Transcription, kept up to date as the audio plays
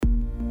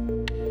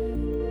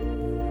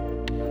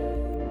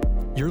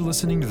You're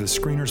listening to the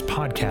Screeners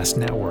Podcast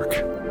Network.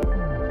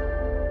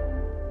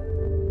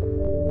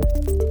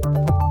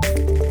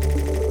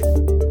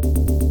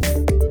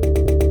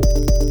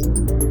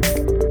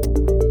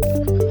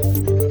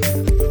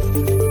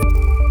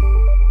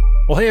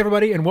 Well, hey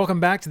everybody, and welcome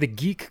back to the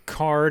Geek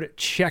Card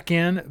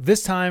Check-In.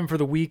 This time for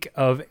the week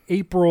of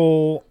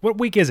April. What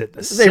week is it?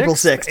 It's April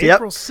 6th. Yep.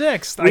 April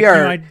 6th. We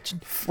are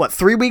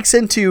 3 weeks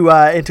into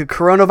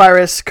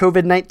coronavirus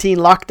COVID-19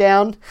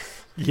 lockdown.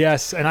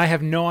 Yes, and I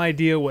have no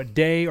idea what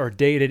day or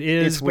date it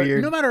is. It's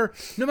weird. No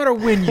matter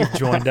when you've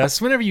joined us,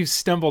 whenever you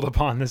stumbled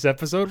upon this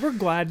episode, we're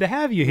glad to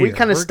have you here. We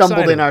kind of We're stumbled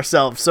excited. in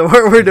ourselves, so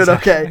we're doing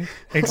okay.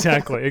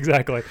 Exactly.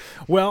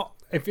 Well,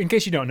 in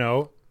case you don't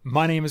know,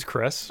 my name is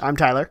Chris. I'm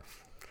Tyler.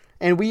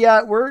 And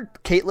we're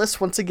Kateless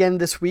once again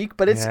this week,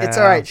 but it's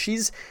all right.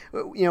 She's,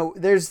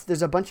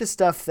 there's a bunch of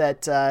stuff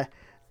that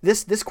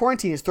this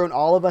quarantine has thrown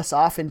all of us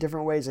off in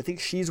different ways. I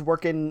think she's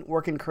working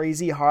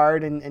crazy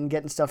hard and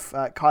getting stuff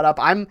caught up.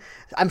 I'm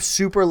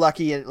super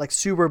lucky and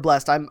super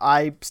blessed.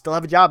 I still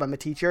have a job. I'm a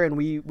teacher, and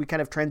we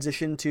kind of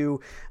transitioned to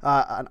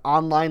an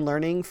online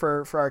learning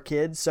for our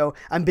kids. So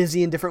I'm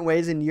busy in different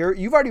ways. And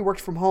you've already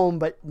worked from home,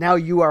 but now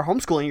you are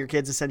homeschooling your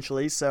kids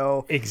essentially.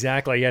 So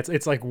exactly, yeah.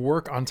 It's like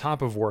work on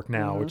top of work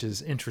now, which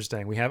is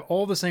interesting. We have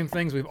all the same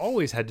things we've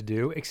always had to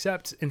do,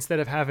 except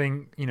instead of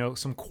having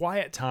some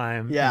quiet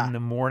time in the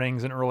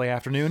mornings and early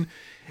afternoon,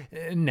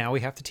 now we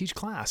have to teach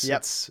class. Yep.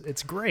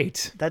 It's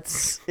great.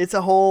 It's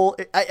a whole.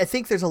 I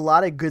think there's a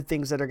lot of good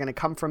things that are going to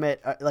come from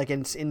it,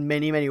 in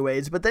many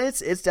ways. But then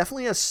it's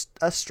definitely a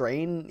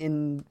strain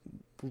in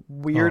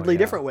weirdly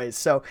different ways.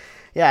 So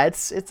yeah,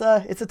 it's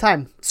a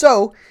time.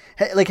 So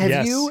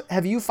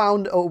have you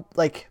found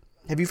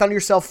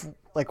yourself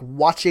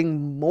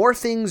watching more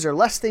things or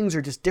less things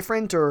or just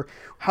different, or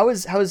how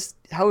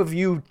have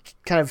you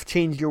kind of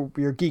changed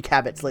your geek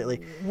habits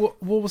lately? Well,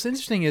 what's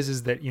interesting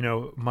is that,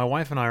 my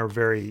wife and I are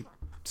very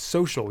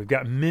social. We've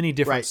got many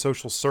different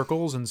social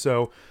circles. And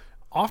so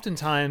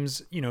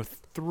oftentimes,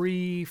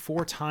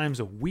 3-4 times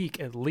a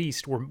week at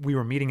least, we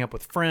were meeting up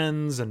with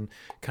friends and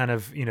kind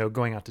of,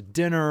 going out to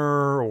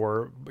dinner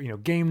or,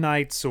 game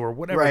nights or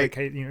whatever,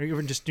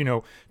 even just,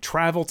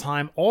 travel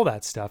time, all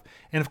that stuff.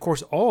 And of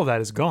course, all of that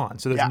is gone.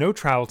 So there's no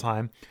travel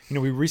time.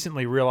 We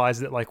recently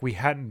realized that we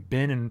hadn't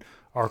been in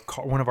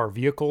one of our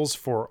vehicles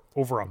for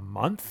over a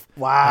month.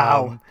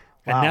 Wow.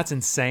 And that's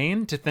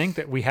insane to think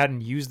that we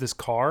hadn't used this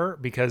car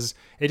because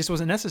it just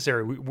wasn't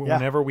necessary.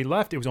 Whenever we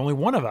left, it was only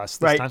one of us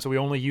this time, so we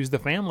only used the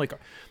family car.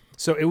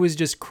 So it was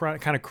just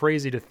kind of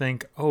crazy to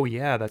think, oh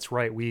yeah, that's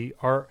right.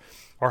 Our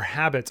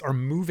habits, our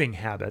moving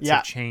habits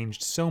have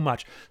changed so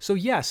much. So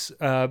yes,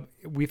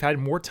 we've had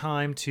more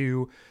time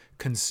to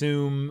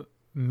consume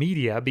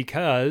media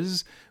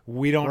because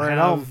we don't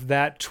have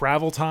that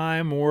travel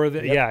time or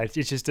it's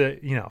just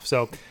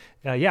so.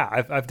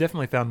 I've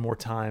definitely found more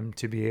time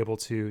to be able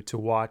to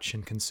watch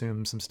and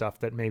consume some stuff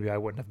that maybe I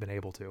wouldn't have been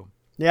able to.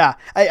 Yeah,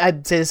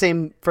 I'd say the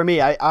same for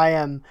me.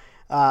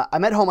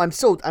 I'm at home.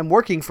 I'm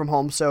working from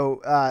home,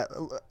 so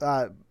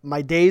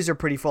my days are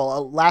pretty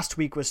full. Last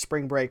week was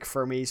spring break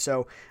for me,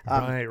 so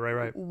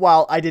right.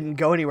 While I didn't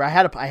go anywhere, I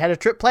had a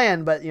trip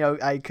planned, but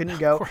I couldn't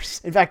go. Of course.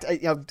 In fact,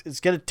 I was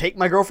gonna take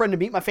my girlfriend to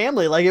meet my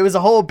family. It was a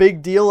whole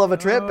big deal of a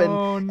trip,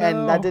 and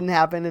that didn't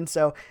happen. And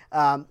so,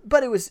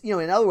 but it was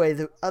in other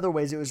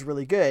ways it was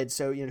really good.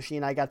 So she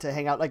and I got to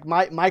hang out.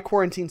 My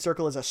quarantine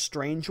circle is a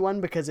strange one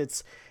because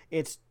it's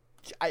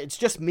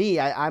just me.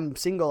 I'm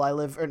single.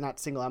 Not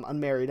single. I'm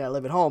unmarried. I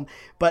live at home.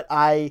 But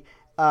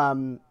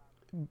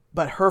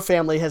but her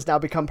family has now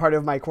become part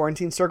of my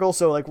quarantine circle.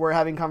 So we're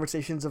having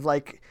conversations of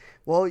what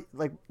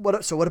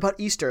about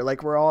Easter?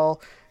 We're all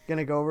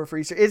gonna go over for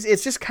Easter.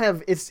 It's just kind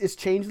of it's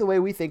changed the way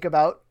we think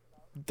about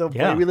the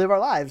way we live our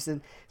lives,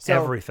 and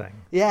so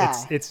everything. Yeah,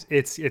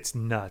 it's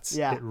nuts.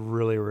 Yeah, it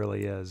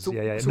really is. So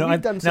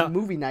we've done some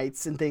movie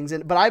nights and things,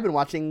 but I've been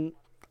watching.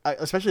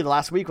 Especially the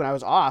last week when I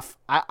was off,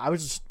 I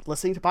was just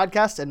listening to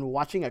podcasts and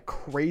watching a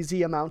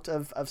crazy amount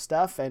of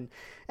stuff and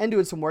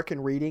doing some work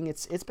and reading.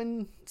 It's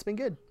been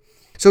good.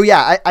 So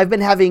yeah, I've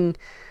been having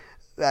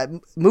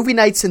movie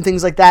nights and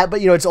things like that,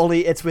 but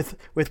it's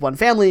with one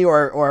family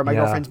or my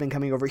girlfriend's been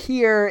coming over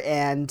here,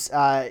 and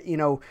I've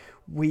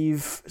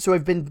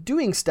been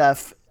doing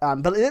stuff,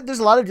 but there's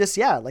a lot of just,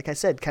 like I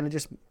said, kind of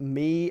just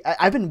me.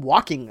 I've been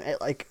walking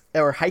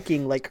or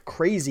hiking like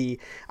crazy.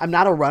 I'm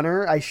not a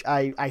runner.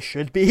 I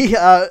should be,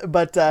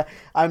 but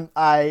I'm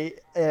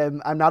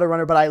not a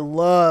runner, but I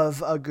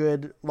love a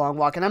good long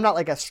walk, and I'm not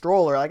like a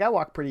stroller. I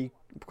walk pretty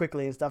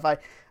quickly and stuff. I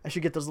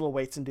should get those little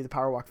weights and do the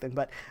power walk thing,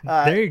 but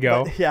there you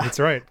go. That's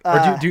right.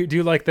 Or do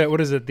you like that?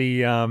 What is it?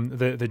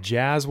 The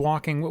jazz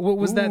walking? What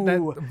was that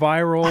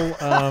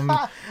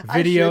viral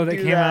video that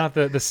came out?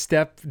 The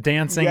step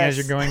dancing as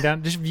you're going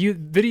down. Just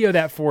video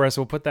that for us.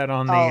 We'll put that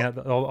on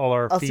all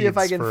our. I'll feeds see if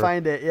I can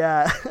find it.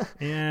 Yeah.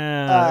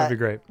 Yeah, that'd be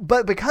great.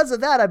 But because of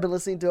that, I've been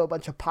listening to a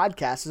bunch of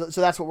podcasts.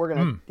 So that's what we're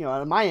gonna,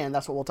 on my end,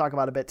 that's what we'll talk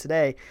about a bit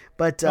today.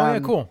 But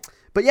cool.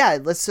 But yeah,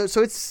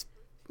 so it's.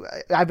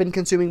 I've been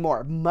consuming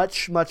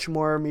much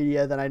more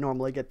media than I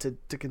normally get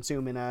to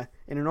consume in a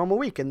normal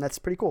week, and that's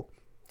pretty cool.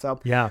 So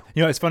yeah,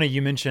 it's funny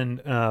you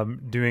mentioned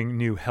doing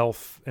new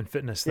health and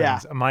fitness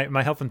things. Yeah.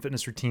 My health and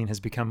fitness routine has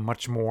become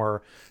much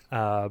more,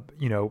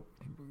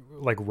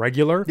 like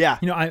regular. Yeah.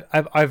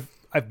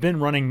 I've been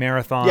running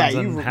marathons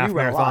and half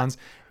marathons.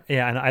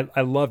 Yeah, and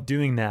I love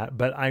doing that.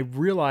 But I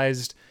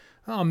realized,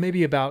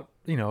 maybe about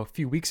a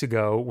few weeks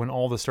ago when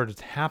all this started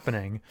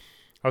happening,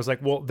 I was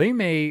like, well, they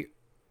may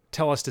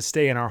tell us to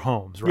stay in our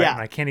homes, right? Yeah.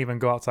 And I can't even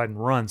go outside and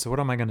run. So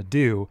what am I going to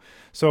do?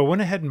 So I went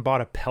ahead and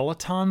bought a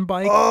Peloton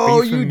bike. Oh,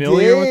 Are you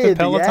familiar with the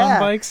Peloton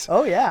bikes?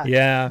 Oh, yeah.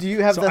 Yeah. Do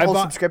you have the whole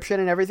subscription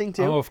and everything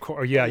too? Oh, of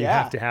course. Yeah, you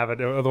have to have it.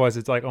 Otherwise,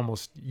 it's like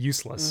almost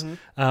useless.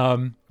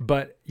 Mm-hmm.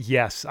 But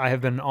yes, I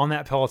have been on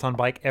that Peloton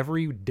bike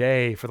every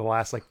day for the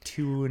last like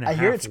 2.5 I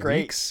hear it's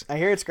weeks. Great. I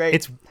hear it's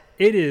great.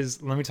 It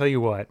is. Let me tell you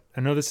what.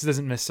 I know this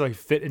doesn't necessarily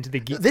fit into the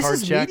geek This card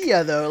is check.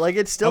 media, though. Like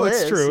it still is.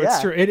 It's true. Yeah.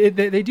 It's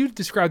true. They do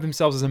describe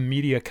themselves as a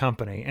media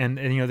company, and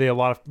they have a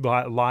lot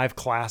of live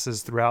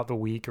classes throughout the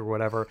week or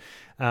whatever.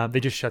 They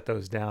just shut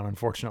those down,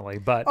 unfortunately.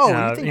 But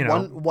you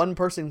think one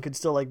person could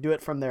still like do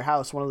it from their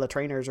house? One of the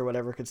trainers or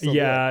whatever could still.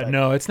 Yeah, do it,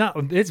 no, it's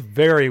not. It's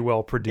very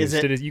well produced. Is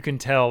it? It is. You can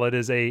tell it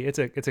is it's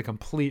a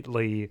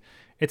completely.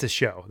 It's a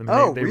show. I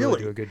mean, they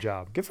really do a good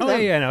job. Good for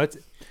them. Yeah, no, it's.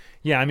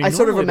 Yeah, I mean, I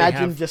sort of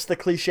imagine just the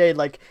cliche,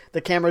 like the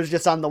camera's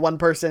just on the one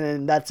person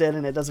and that's it,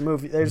 and it doesn't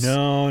move.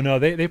 No,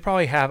 they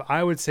probably have.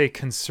 I would say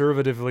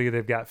conservatively,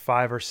 they've got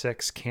 5 or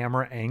 6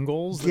 camera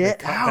angles that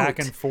they cut back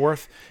and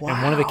forth,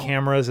 and one of the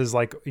cameras is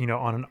like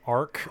on an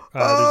arc,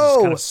 they're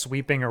just kind of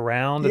sweeping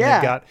around, and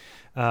they've got.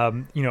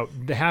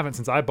 They haven't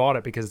since I bought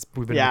it because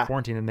we've been in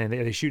quarantine, and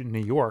they shoot in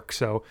New York,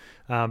 so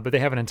but they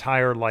have an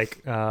entire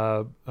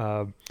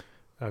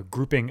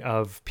grouping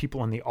of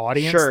people in the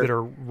audience that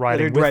are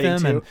riding with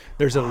them, and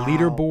there's a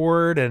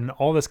leaderboard and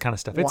all this kind of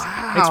stuff.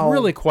 It's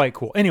really quite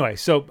cool. Anyway,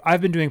 so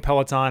I've been doing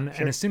Peloton,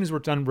 and as soon as we're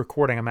done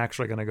recording, I'm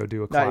actually going to go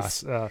do a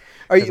class. Are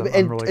you?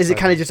 And really is it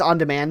kind of just on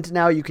demand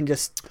now? You can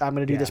just I'm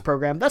going to do this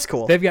program. That's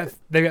cool. They've got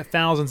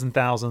thousands and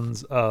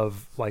thousands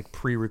of like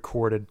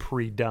pre-recorded,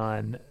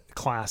 pre-done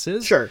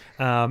classes. Sure.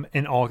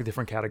 In all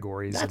different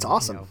categories. That's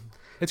awesome.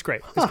 It's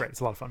great. It's great. It's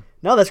a lot of fun.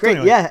 No, that's great.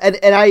 Anyway. Yeah.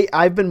 And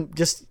I've been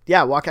just,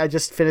 I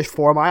just finished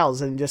 4 miles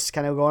and just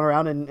kind of going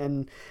around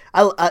and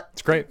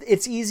it's great.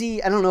 It's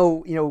easy. I don't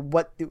know,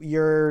 what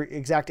your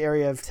exact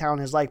area of town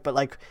is like, but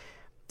like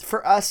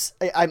for us,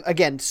 I'm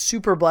again,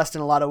 super blessed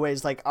in a lot of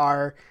ways. Like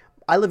I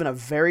live in a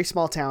very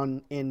small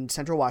town in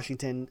central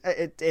Washington.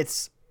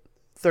 It's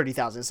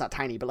 30,000. It's not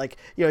tiny, but like,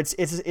 it's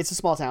a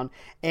small town.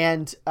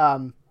 And,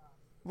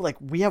 like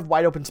we have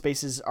wide open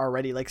spaces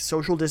already. Like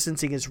social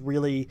distancing is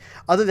really,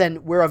 other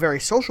than we're a very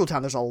social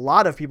town, there's a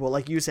lot of people,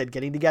 like you said,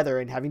 getting together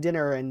and having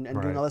dinner and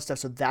doing all this stuff.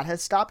 So that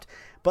has stopped.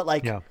 But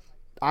like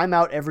I'm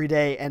out every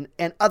day, and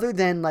other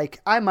than like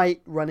I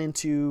might run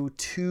into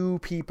 2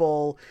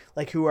 people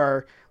like who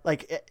are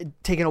like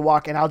taking a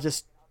walk, and I'll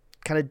just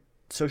kind of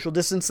social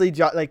distantly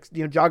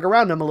jog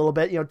around them a little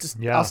bit.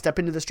 I'll step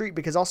into the street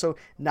because also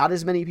not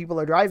as many people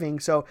are driving,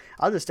 so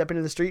I'll just step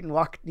into the street and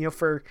walk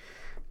for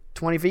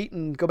 20 feet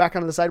and go back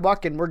onto the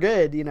sidewalk and we're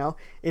good.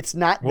 It's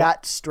not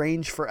that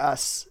strange for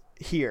us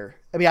here.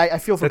 I mean, I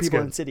feel for people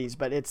in cities,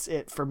 but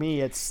for me,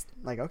 it's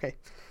like, okay.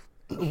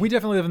 We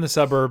definitely live in the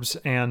suburbs,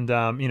 and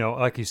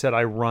like you said,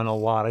 I run a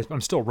lot.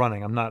 I'm still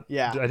running. I'm not.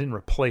 I didn't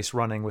replace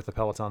running with the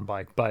Peloton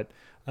bike, but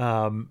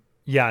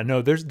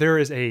there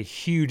is a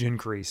huge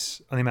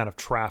increase on the amount of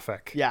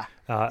traffic.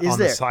 On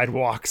the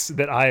sidewalks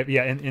that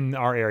in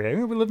our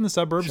area. We live in the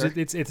suburbs. Sure.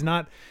 It's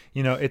not.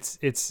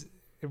 It's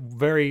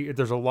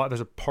there's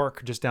a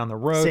park just down the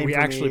road. Same we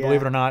actually,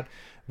 believe it or not,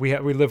 we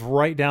live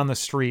right down the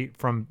street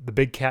from the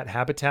big cat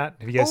habitat.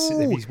 Have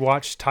you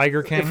watched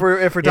Tiger King? If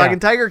we're talking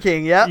Tiger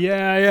King, yeah.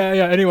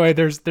 Anyway,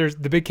 there's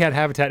the big cat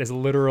habitat is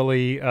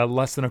literally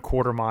less than a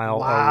quarter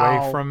mile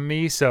away from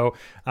me. So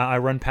I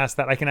run past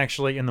that. I can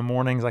actually, in the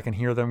mornings, I can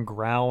hear them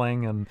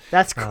growling, and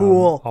that's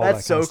cool.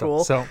 That's so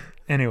cool. So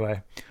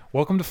anyway,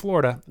 welcome to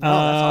Florida. No,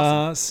 that's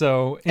awesome.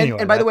 So anyway,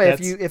 and by the way,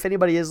 if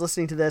anybody is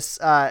listening to this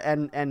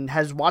and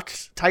has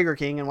watched Tiger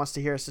King and wants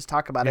to hear us just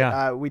talk about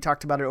it, we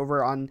talked about it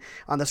over on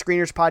the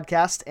Screeners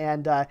podcast,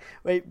 and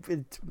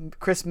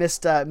Chris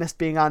missed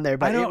being on there,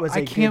 but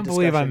I can't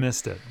believe I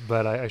missed it,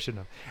 but I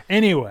shouldn't have.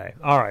 Anyway,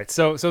 all right.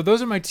 So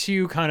those are my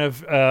 2 kind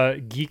of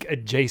geek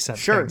adjacent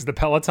things: the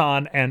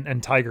Peloton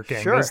and Tiger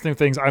King. Sure. Those 2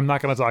 things I'm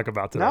not going to talk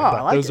about today. No, but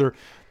I like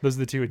those are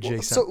the 2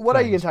 adjacent. So what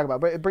are you going to talk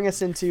about? Bring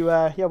us into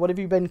what have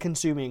you been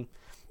consuming?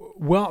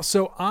 Well,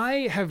 so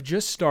I have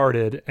just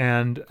started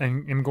and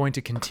am going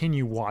to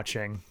continue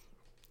watching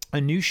a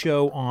new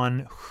show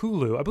on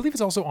Hulu. I believe it's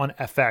also on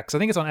FX. I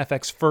think it's on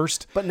FX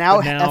first. But now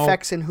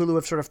FX and Hulu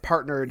have sort of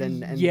partnered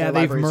and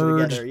they've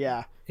merged together.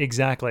 Yeah,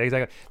 exactly.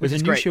 There's a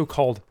new show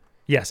called.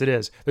 Yes, it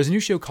is. There's a new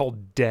show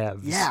called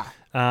Devs. Yeah.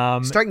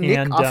 Starring Nick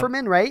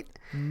Offerman, right?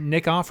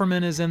 Nick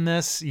Offerman is in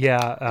this.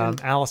 Yeah.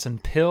 Allison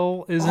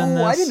Pill is in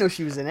this. Oh, I didn't know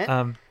she was in it.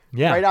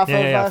 Right off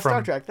of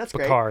Star Trek. That's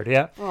Picard, great.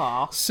 Yeah.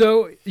 Aww.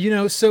 So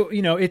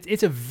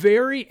it's a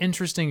very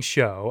interesting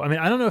show. I mean,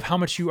 I don't know how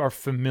much you are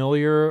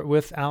familiar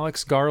with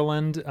Alex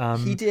Garland.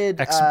 He did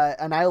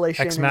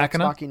Annihilation Ex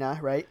Machina,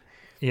 right?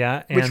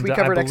 Yeah, and which we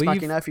covered Ex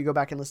Machina. If you go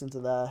back and listen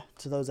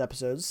to those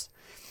episodes.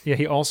 Yeah,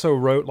 he also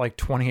wrote like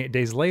 28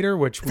 Days Later,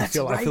 which I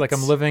feel like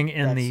I'm living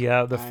in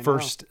the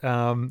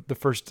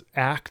first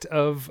act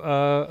of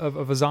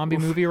a zombie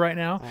movie right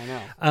now. I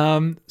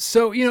know.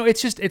 So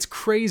it's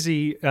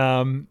crazy.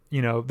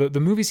 The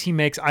movies he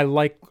makes, I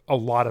like a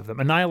lot of them.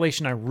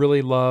 Annihilation, I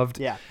really loved.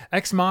 Yeah.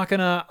 Ex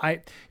Machina,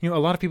 a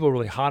lot of people are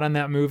really hot on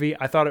that movie.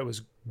 I thought it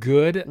was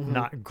good,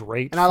 not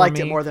great. And I liked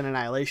it more than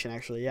Annihilation,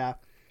 actually. Yeah.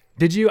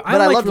 Did you?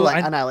 But I loved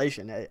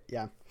Annihilation.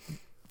 Yeah.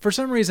 For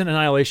some reason,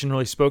 Annihilation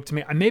really spoke to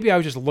me. Maybe I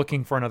was just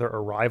looking for another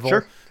Arrival.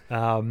 Sure.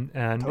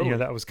 Totally.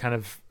 That was kind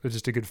of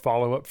just a good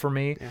follow-up for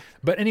me. Yeah.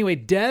 But anyway,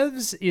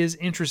 Devs is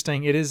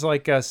interesting. It is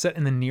like set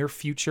in the near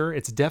future.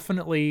 It's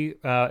definitely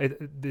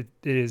it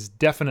is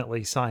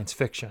definitely science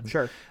fiction.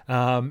 Sure.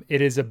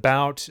 It is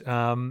about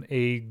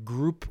a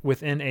group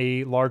within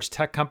a large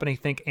tech company,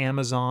 think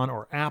Amazon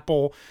or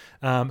Apple,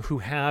 who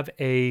have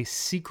a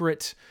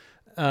secret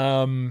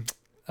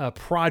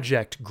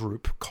project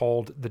group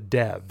called the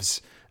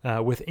Devs.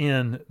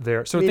 Within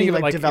there, so meaning think of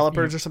it like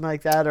developers or something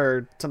like that,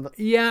 or something.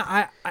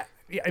 Yeah,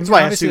 that's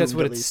why obviously that's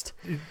what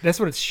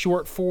it's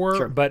short for.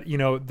 Sure. But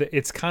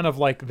it's kind of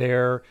like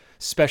their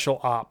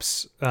special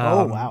ops.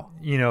 Oh wow!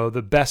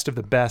 The best of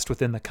the best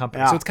within the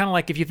company. Yeah. So it's kind of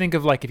like if you think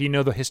of like if you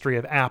know the history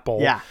of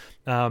Apple. Yeah.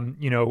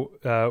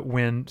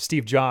 When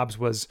Steve Jobs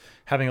was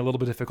having a little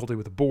bit of difficulty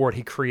with the board,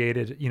 he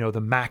created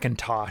the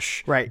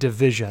Macintosh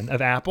division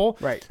of Apple.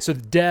 Right. So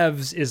the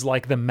Devs is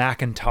like the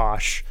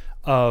Macintosh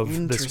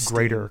of this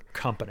greater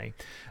company.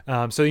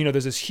 So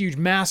there's this huge,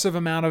 massive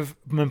amount of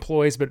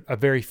employees, but a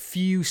very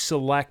few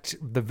select,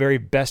 the very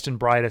best and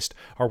brightest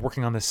are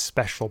working on this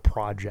special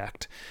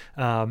project.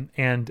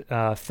 And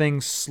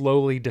things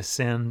slowly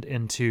descend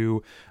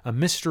into a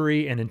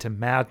mystery and into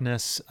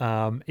madness.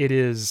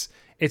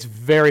 It's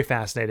very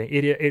fascinating.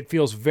 It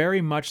feels very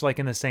much like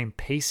in the same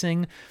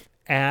pacing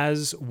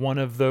as one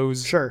of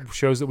those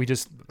shows that we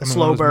just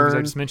slow burn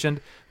I just mentioned.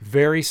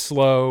 Very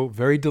slow,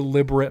 very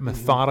deliberate,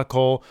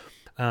 methodical.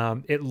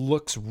 It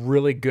looks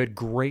really good.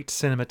 Great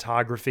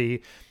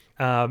cinematography.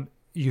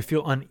 You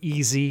feel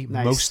uneasy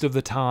most of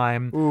the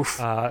time. Oof.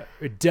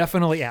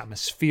 Definitely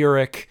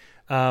atmospheric.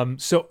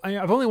 So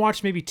I've only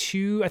watched maybe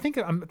two. I think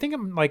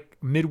I'm like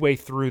midway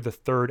through the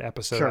third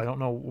episode. Sure. I don't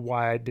know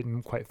why I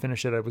didn't quite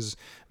finish it. I was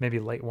maybe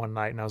late one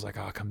night and I was like,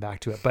 I'll come back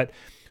to it. But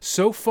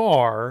so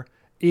far,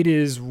 it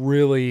is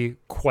really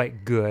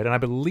quite good. And I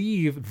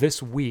believe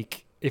this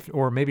week,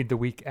 or maybe the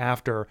week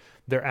after,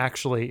 they're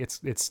actually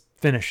it's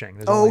finishing.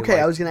 There's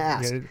okay. I was going to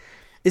ask,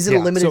 is it a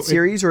limited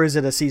series or is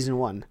it a season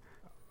one?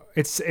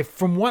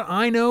 From what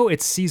I know,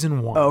 it's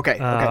season one. Oh, okay.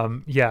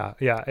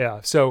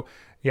 Yeah. So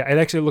it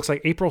actually looks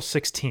like April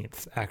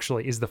 16th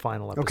actually is the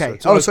final episode. Okay.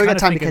 So we got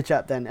time to catch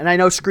up then. And I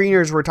know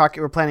Screeners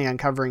we're planning on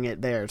covering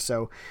it there,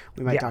 so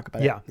we might talk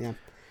about it. Yeah.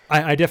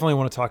 I definitely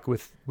want to talk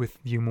with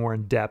you more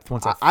in depth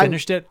once I've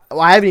finished it.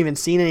 Well, I haven't even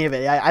seen any of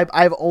it.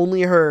 I've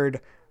only heard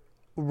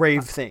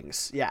rave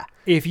things. Yeah.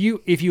 If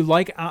you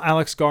like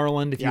Alex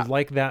Garland, if you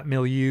like that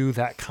milieu,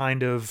 that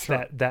kind of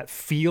that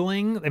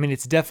feeling, I mean,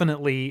 it's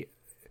definitely.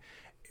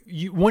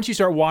 Once you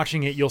start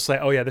watching it, you'll say,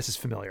 "Oh yeah, this is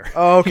familiar."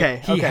 Oh,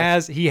 okay. He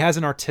has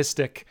an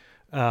artistic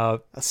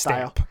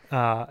stamp,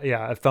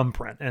 a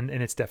thumbprint, and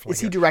it's definitely.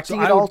 Is he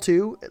directing it all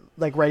too,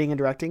 like writing and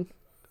directing?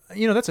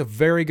 That's a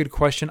very good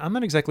question. I'm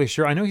not exactly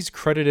sure. I know he's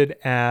credited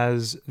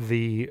as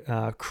the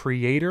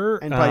creator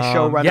and by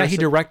showrunner. Yeah, he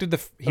directed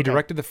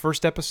the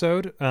first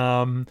episode.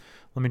 Let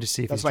me just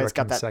see if he's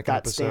directing the second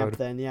episode. Stamp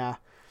then, yeah.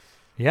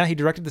 Yeah, he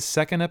directed the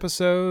second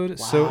episode,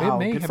 so it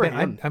may have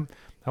been.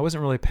 I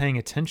wasn't really paying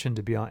attention,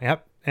 to be honest.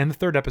 Yep, and the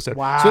third episode.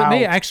 Wow. So it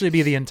may actually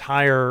be the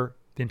entire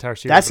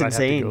series. That's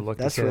insane. I'd have to go look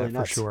That's into really that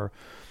nuts. for sure.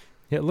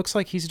 Yeah, it looks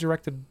like he's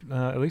directed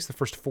at least the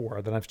first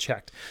 4 that I've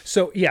checked.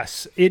 So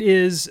yes, it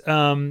is.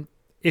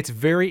 It's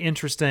very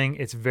interesting.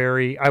 It's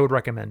very. I would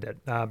recommend it.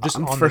 Just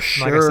on for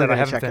like I said, I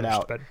haven't check finished, it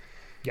out. but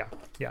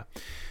yeah.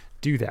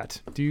 Do that.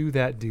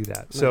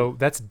 So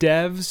that's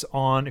Devs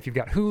on if you've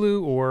got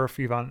Hulu or if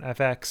you've on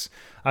FX.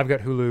 I've got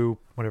Hulu,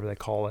 whatever they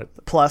call it,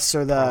 Plus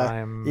or the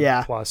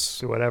Prime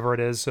Plus, whatever it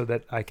is, so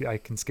that I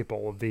can skip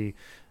all of the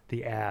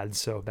ads.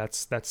 So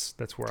that's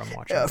where I'm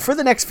watching. For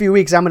the next few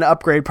weeks, I'm going to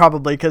upgrade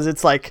probably because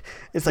it's like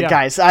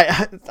guys,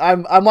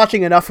 I'm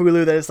watching enough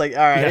Hulu that it's like, all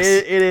right,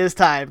 it is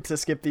time to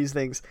skip these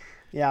things.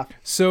 Yeah.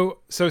 So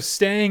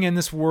staying in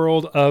this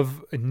world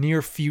of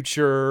near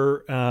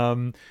future.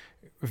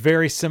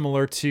 Very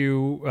similar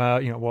to,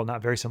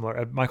 not very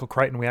similar. Michael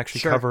Crichton, we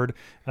actually covered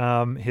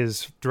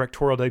his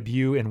directorial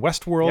debut in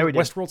Westworld. Yeah, we did.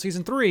 Westworld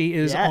Season 3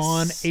 is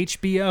on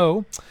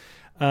HBO.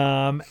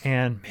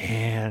 And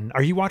man,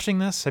 are you watching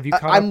this? Have you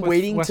caught up with I'm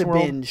waiting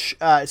Westworld? to binge.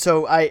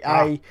 So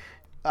I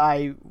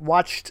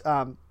watched,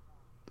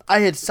 I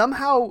had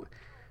somehow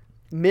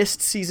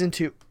missed Season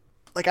 2.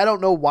 Like, I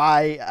don't know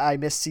why I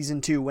missed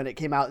Season 2 when it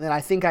came out. And then I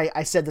think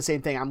I said the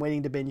same thing. I'm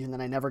waiting to binge, and then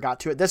I never got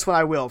to it. This one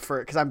I will,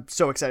 because I'm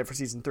so excited for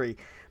Season 3.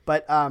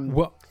 But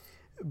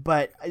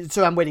But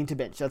so I'm waiting to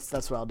binge. That's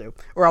what I'll do.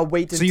 Or I'll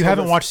wait. So you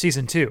haven't watched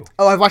season 2?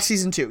 Oh, I've watched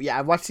season 2. Yeah,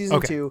 I've watched season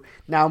 2.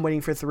 Now I'm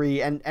waiting for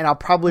 3, and I'll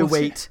probably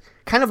wait.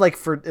 Kind of like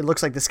it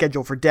looks like the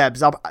schedule for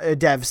devs.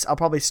 I'll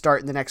probably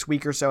start in the next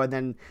week or so, and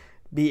then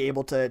be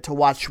able to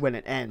watch when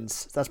it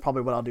ends. That's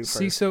probably what I'll do.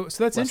 See, so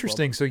that's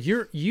interesting. So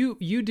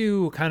you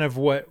do kind of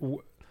what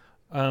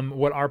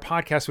our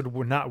podcast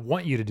would not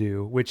want you to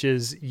do, which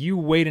is you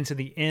wait until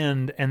the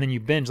end and then you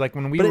binge. Like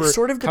when we were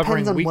sort of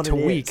covering week to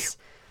week. Is.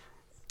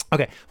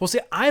 Okay. Well, so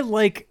I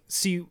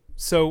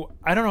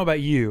don't know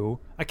about you.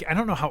 I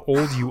don't know how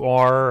old you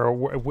are or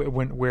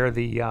where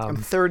the. I'm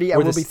 30. I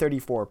will be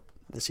 34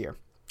 this year.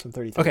 So I'm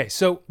 33. Okay.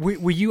 So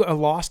were you a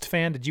Lost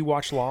fan? Did you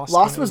watch Lost?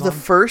 Lost was the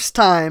first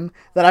time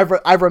that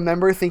I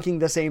remember thinking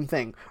the same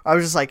thing. I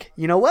was just like,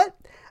 you know what?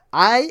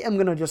 I am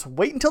going to just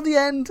wait until the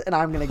end, and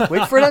I'm going to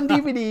wait for it on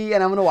DVD,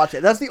 and I'm going to watch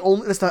it. That's the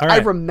only stuff I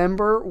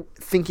remember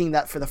thinking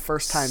that for the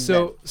first time.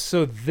 So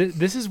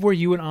this is where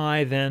you and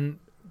I then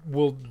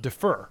will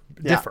differ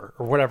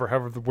or whatever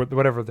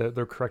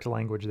the correct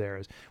language there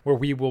is, where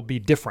we will be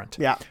different.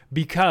 Yeah.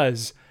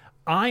 Because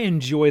I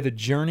enjoy the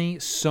journey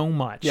so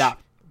much. Yeah.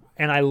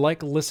 And I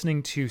like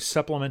listening to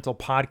supplemental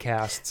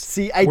podcasts.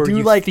 See, I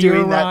do like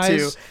doing that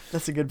too.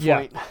 That's a good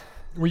point. Yeah,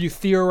 where you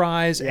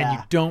theorize and you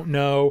don't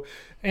know.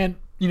 And,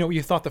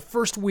 you thought the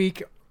first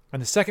week and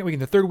the second week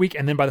and the third week,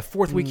 and then by the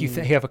fourth week, you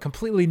have a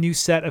completely new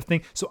set of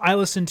things. So I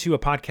listened to a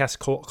podcast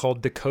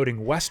called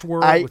Decoding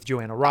Westworld with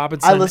Joanna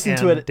Robinson. I listened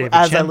to it David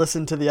as Chen. I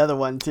listened to the other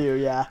one too,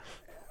 yeah.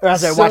 Or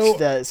as I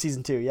watched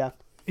season 2, yeah.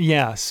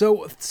 Yeah,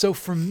 so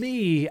for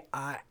me,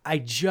 I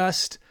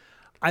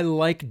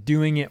like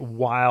doing it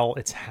while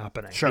it's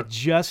happening. Sure. It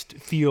just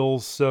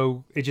feels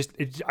so.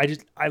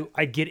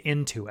 I get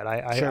into it.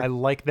 I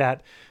like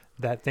that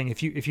thing.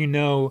 If you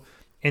know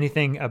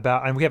anything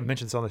about, and we haven't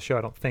mentioned this on the show,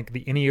 I don't think,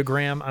 the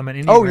Enneagram. I'm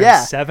an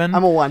Enneagram 7.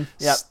 I'm a 1.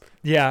 Yep.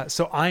 Yeah,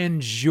 so I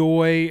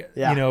enjoy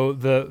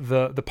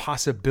the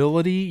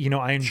possibility.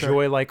 I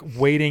enjoy like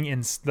waiting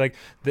and like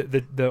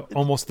the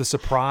almost the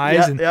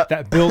surprise and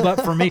that build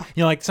up for me.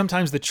 Like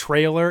sometimes the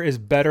trailer is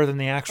better than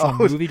the actual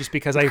movie, just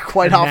because I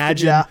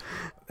imagine. Often,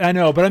 I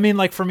know, but I mean,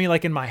 like for me,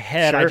 like in my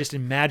head, I just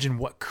imagine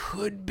what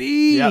could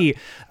be,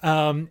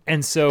 and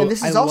this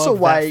is also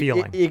why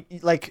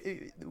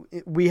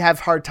we have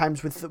hard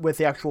times with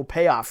the actual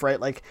payoff,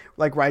 right? Like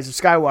Rise of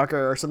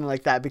Skywalker or something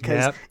like that,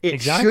 because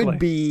it should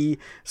be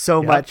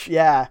so much,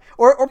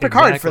 or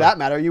Picard for that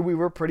matter. We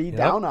were pretty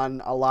down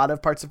on a lot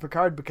of parts of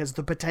Picard because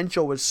the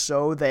potential was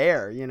so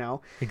there,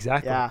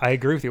 Exactly, I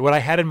agree with you. What I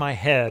had in my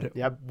head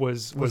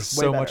was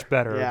so much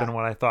better than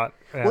what I thought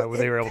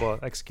they were able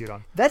to execute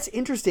on. That's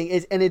interesting,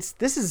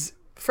 this is.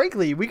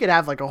 Frankly, we could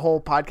have like a whole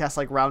podcast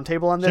like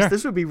roundtable on this. Sure.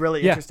 This would be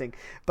really interesting.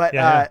 But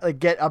like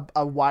get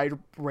a wide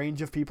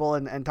range of people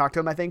and talk to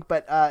them, I think.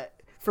 But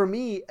for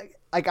me,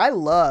 like I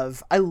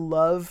love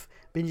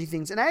binging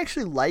things, and I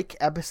actually like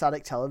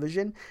episodic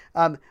television.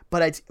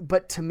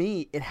 But to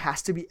me, it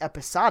has to be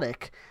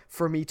episodic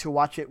for me to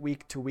watch it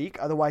week to week.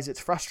 Otherwise, it's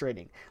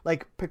frustrating.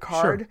 Like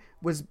Picard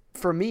was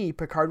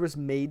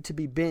made to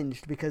be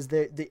binged because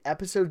the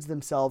episodes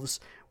themselves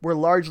were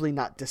largely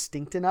not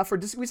distinct enough.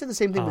 We said the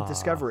same thing with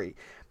Discovery.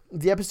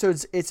 The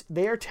episodes,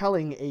 they are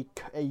telling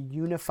a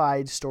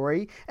unified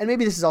story, and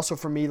maybe this is also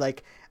for me.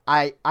 Like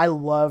I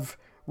love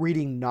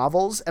reading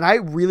novels, and I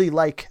really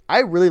like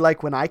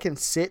when I can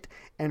sit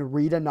and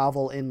read a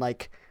novel in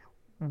like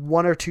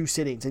 1 or 2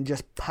 sittings and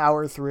just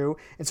power through.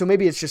 And so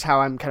maybe it's just how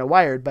I'm kind of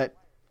wired, but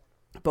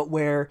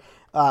where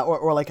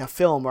or like a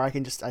film where I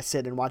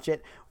sit and watch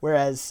it.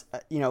 Whereas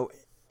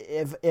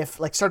if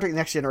like Star Trek: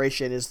 Next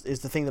Generation is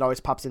the thing that always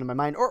pops into my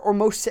mind, or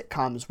most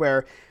sitcoms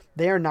where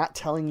they are not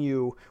telling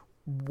you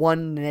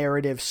one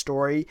narrative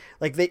story.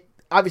 Like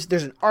obviously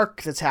there's an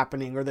arc that's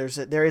happening, or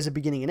there is a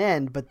beginning and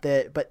end, but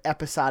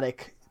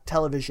episodic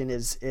television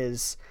is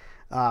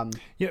meant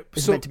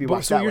to be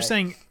watched. So you're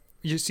saying,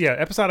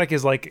 episodic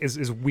is like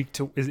is weak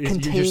to is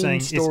you're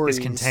saying is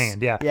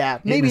contained. Yeah.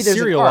 Maybe there's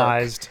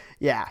serialized.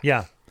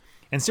 Yeah.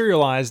 And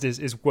serialized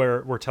is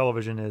where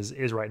television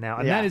is right now,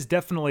 and that is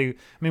definitely. I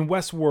mean,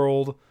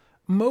 Westworld.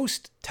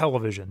 Most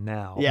television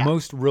now,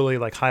 most really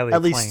like highly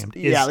acclaimed,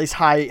 at least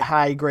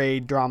high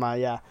grade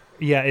drama,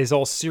 is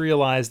all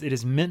serialized. It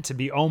is meant to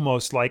be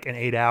almost like an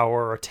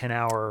 8-hour or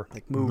 10-hour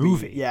like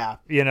movie. Yeah,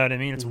 you know what I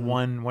mean. It's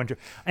one.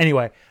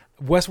 Anyway,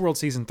 Westworld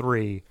season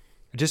 3.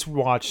 I just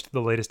watched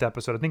the latest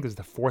episode. I think it was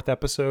the 4th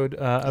episode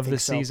of the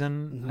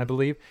season, I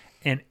believe.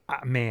 And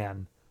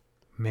man,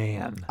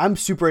 I'm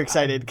super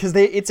excited because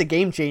it's a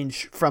game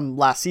change from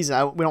last season.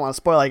 We don't want to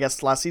spoil, I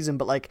guess, last season,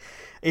 but like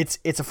it's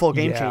a full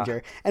game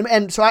changer.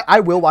 And so I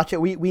will watch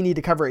it. We need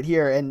to cover it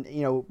here, and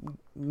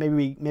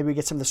maybe we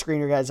get some of the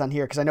screener guys on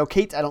here, because I know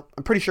Kate. I'm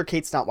pretty sure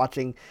Kate's not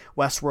watching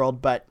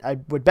Westworld, but I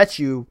would bet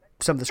you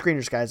some of the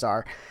screeners guys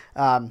are.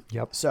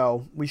 Yep.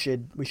 So we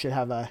should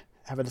have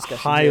have a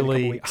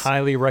discussion.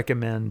 Highly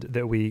recommend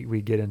that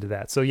we get into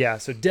that. So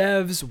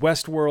Devs,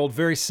 Westworld,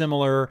 very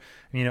similar.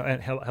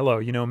 And hello,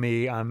 you know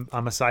me. I'm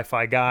a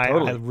sci-fi guy.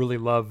 Totally. I really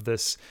love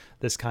this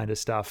kind of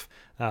stuff.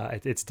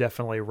 It's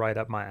definitely right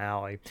up my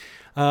alley.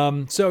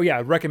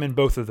 I recommend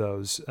both of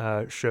those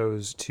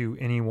shows to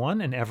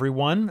anyone and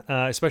everyone,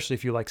 especially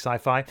if you like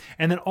sci-fi.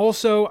 And then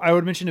also, I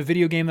would mention a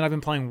video game that I've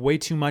been playing way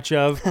too much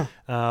of,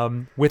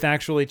 with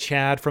actually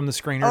Chad from the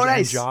Screeners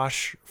and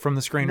Josh from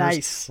the Screeners.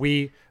 Nice.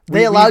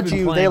 They allowed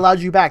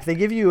you back. They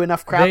give you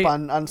enough crap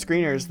on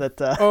Screeners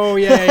that. Oh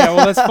yeah.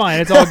 Well, that's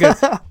fine. It's all good.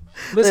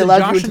 Listen, they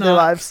allowed you into their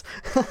lives.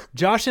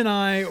 Josh and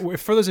I,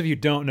 for those of you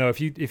who don't know, if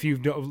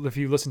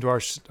you listen to our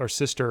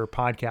sister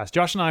podcast,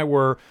 Josh and I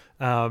were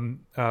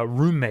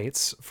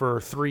roommates for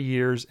 3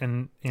 years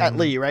in at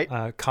Lee,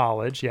 right?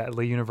 College, at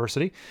Lee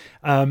University,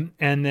 and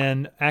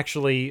then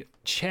actually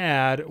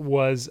Chad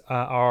was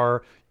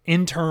our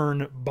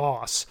intern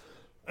boss,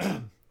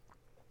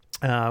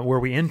 where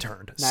we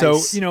interned.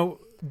 Nice. So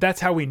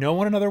that's how we know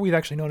one another. We've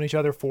actually known each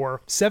other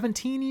for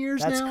 17 years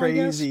now. That's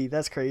crazy.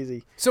 That's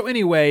crazy. So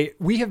anyway,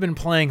 we have been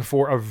playing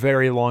for a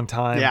very long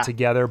time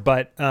together,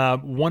 but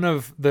one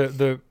of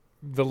the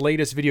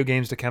latest video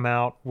games to come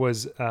out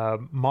was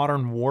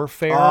Modern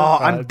Warfare. Oh,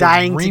 I'm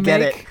dying to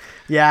get it.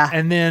 Yeah.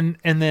 And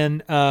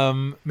then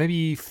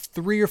maybe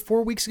 3 or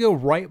 4 weeks ago,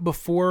 right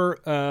before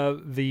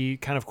the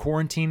kind of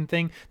quarantine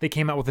thing, they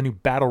came out with a new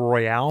Battle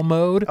Royale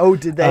mode. Oh,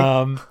 did they?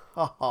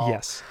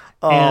 Yes.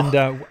 Oh.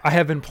 And I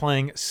have been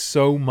playing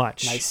so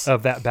much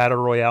of that Battle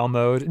Royale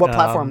mode. What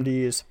platform do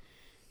you use?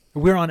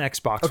 We're on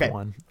Xbox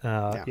One.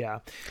 Yeah.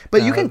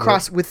 But you can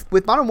cross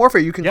with Modern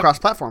Warfare. You can cross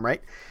platform,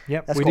 right?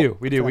 Yep. That's cool.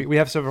 We do. We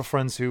have several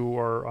friends who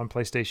are on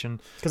PlayStation.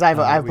 Because I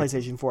have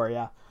PlayStation 4.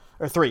 Yeah.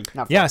 Or 3,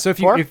 not 4. Yeah, so if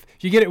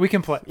you get it, we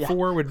can play.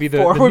 4 would be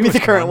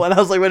the current one. I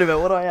was like, wait a minute,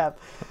 what do I have?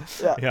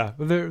 Yeah.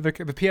 The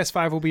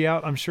PS5 will be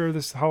out, I'm sure,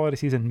 this holiday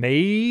season.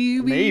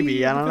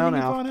 Maybe. I don't know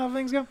now. On how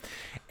things go.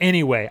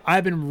 Anyway,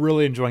 I've been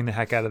really enjoying the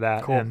heck out of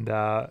that. Cool. And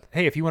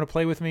hey, if you want to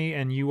play with me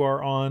and you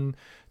are on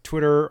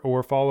Twitter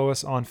or follow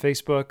us on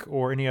Facebook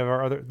or any of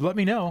our other, let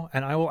me know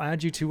and I will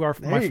add you to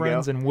my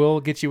friends and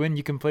we'll get you in.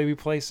 You can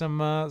play some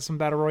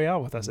Battle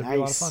Royale with us. It'd be a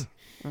lot of fun.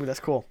 Ooh, that's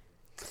cool.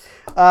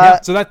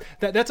 So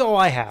that's all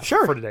I have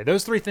for today.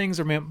 Those 3 things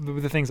are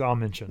the things I'll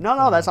mention.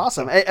 No, that's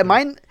awesome.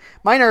 Mine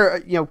are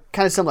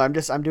kind of similar.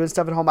 I'm doing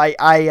stuff at home.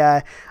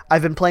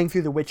 I've been playing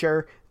through The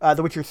Witcher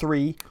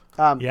 3,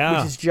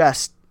 which is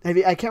just. I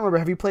can't remember.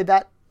 Have you played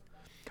that?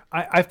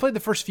 I've played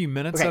the first few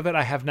minutes of it.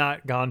 I have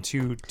not gone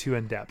too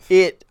in depth.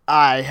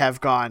 I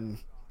have gone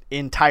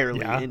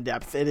entirely in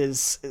depth.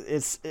 It's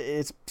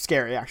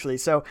scary actually.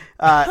 So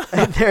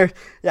I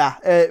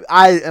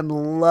am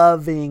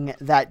loving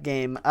that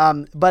game.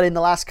 But in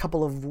the last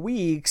couple of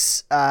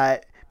weeks,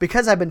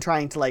 because I've been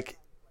trying to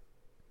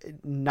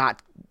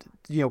not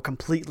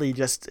completely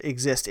just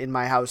exist in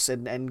my house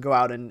and go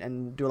out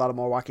and do a lot of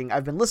more walking,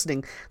 I've been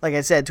listening, like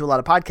I said, to a lot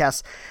of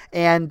podcasts.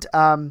 And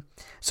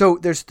so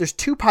there's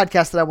 2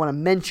 podcasts that I want to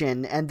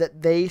mention and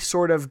that they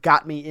sort of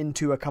got me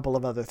into a couple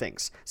of other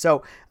things.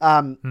 So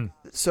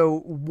so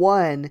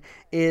one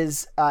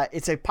is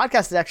it's a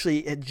podcast that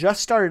actually had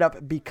just started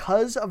up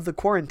because of the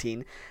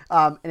quarantine,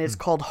 and it's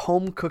called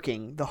Home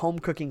Cooking, the Home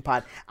Cooking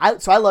Pod.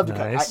 So I love to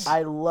cook.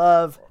 I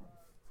love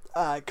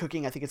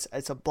cooking. I think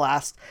it's a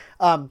blast.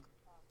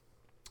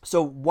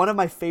 So one of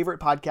my favorite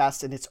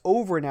podcasts, and it's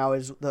over now,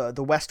 is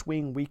the West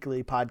Wing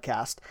Weekly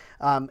podcast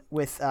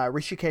with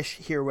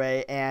Rishikesh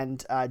Hirway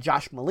and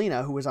Josh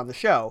Malina, who was on the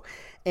show.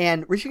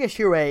 And Rishikesh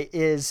Hirway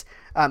is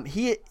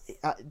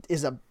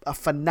a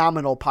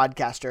phenomenal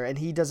podcaster, and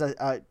he does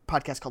a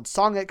podcast called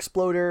Song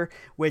Exploder,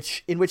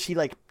 in which he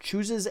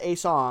chooses a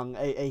song,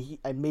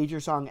 a major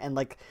song, and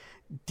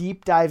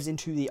deep dives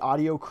into the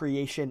audio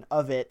creation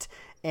of it.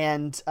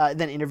 And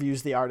then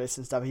interviews the artists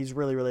and stuff. He's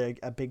really, really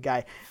a big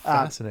guy.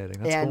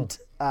 Fascinating. That's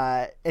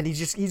cool. And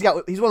he's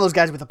one of those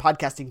guys with a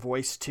podcasting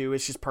voice too.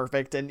 It's just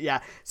perfect. And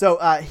so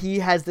he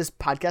has this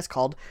podcast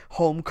called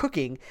Home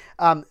Cooking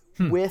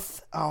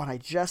with and I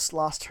just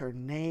lost her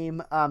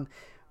name. I'll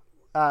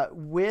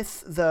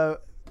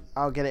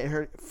get it.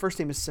 Her first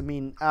name is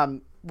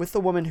Samin. With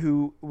the woman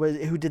who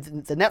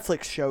did the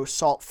Netflix show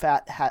Salt,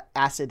 Fat,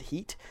 Acid,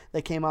 Heat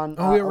that came on.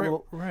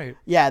 Right.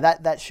 Yeah,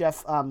 that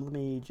chef. Let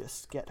me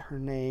just get her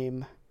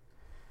name.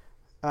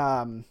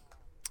 And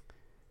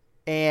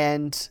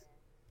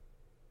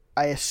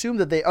I assume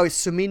that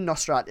Samin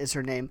Nosrat is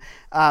her name.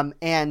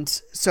 And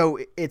so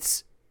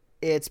it's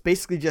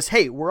basically just,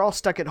 hey, we're all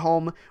stuck at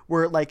home.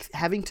 We're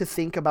having to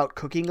think about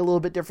cooking a little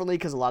bit differently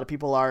because a lot of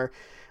people are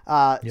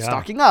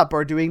stocking up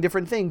or doing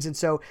different things. And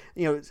so,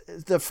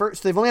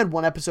 they've only had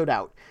 1 episode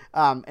out.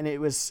 And it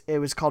was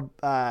called,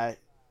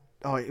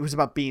 it was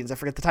about beans. I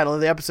forget the title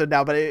of the episode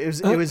now, but it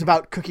was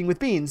about cooking with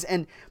beans.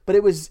 But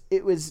it was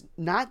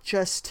not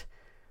just,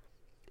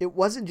 it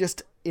wasn't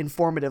just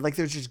informative.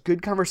 There's just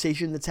good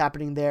conversation that's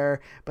happening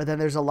there, but then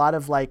there's a lot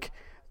of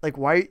like,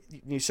 why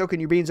you soaking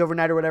your beans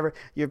overnight or whatever?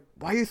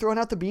 Why are you throwing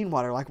out the bean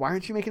water? Like, why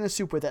aren't you making a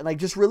soup with it? And like,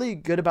 just really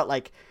good about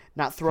like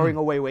not throwing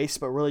away waste,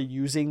 but really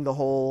using the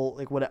whole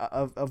like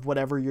of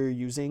whatever you're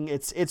using.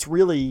 It's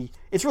really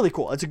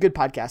cool. It's a good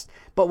podcast.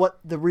 But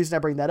the reason I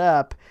bring that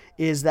up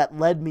is that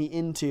led me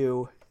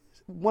into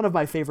one of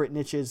my favorite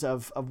niches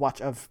of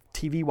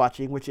TV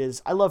watching, which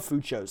is I love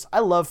food shows. I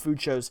love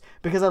food shows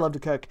because I love to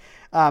cook.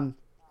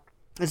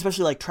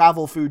 Especially like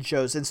travel food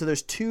shows. And so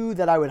there's two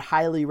that I would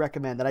highly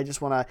recommend that I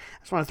just want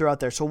to throw out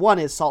there. So one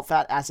is Salt,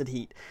 Fat, Acid,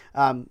 Heat,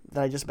 that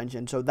I just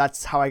mentioned. So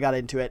that's how I got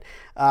into it.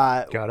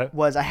 Got it.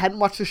 Was I hadn't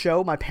watched the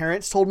show. My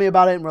parents told me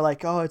about it and were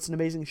like, oh, it's an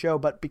amazing show.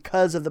 But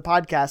because of the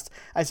podcast,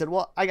 I said,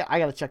 well, I got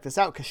to check this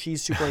out because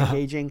she's super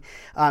engaging.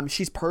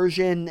 She's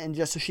Persian, and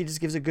so she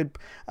just gives a good,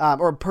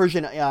 or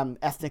Persian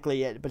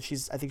ethnically, but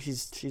I think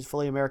she's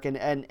fully American,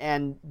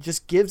 and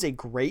just gives a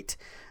great,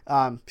 she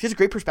has a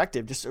great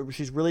perspective.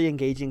 She's really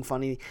engaging,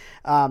 funny.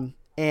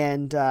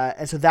 And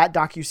so that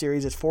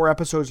docuseries is 4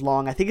 episodes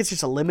long. I think it's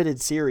just a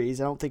limited series.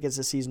 I don't think it's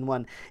a season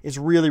 1. It's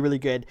really, really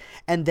good.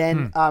 And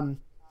then,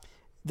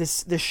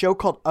 this show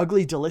called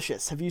Ugly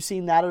Delicious. Have you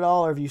seen that at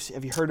all? Or have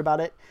you heard about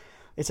it?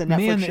 It's a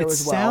Netflix show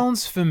as well. It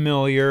sounds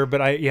familiar,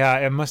 but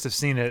I must have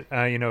seen it,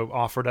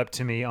 offered up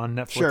to me on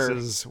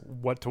Netflix's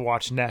what to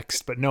watch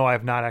next. But no, I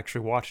have not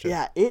actually watched it.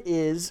 Yeah, it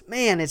is.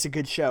 Man, it's a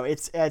good show.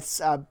 It's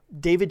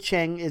David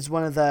Chang is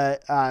one of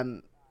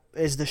the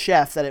is the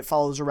chef that it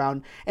follows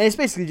around, and it's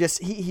basically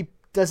just he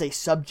does a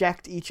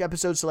subject each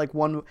episode. So like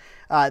one,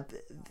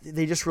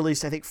 they just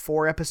released, I think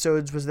 4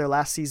 episodes was their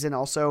last season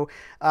also,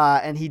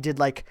 and he did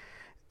like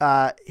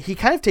he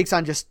kind of takes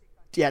on just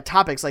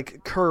topics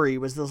like curry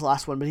was the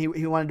last one, but he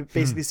wanted to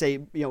basically say,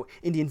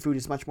 Indian food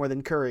is much more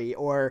than curry,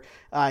 or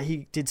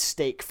he did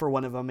steak for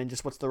one of them and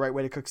just what's the right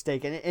way to cook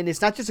steak. And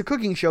it's not just a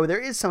cooking show. There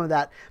is some of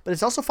that, but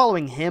it's also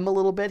following him a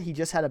little bit. He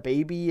just had a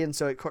baby. And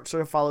so it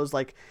sort of follows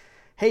like,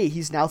 hey,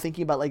 he's now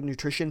thinking about like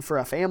nutrition for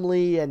a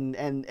family, and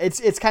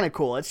it's kind of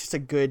cool. It's just a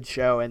good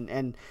show.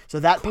 And so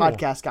that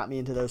podcast got me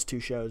into those 2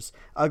 shows,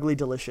 Ugly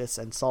Delicious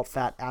and Salt,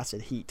 Fat,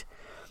 Acid, Heat.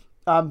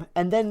 And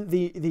then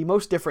the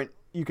most different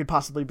you could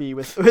possibly be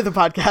with the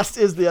podcast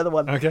is the other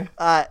one. Okay.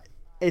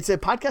 It's a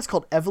podcast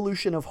called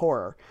Evolution of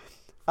Horror.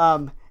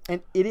 And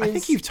it is. I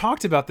think you've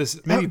talked about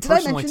this maybe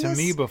personally to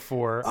me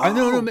before. Oh.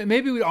 No,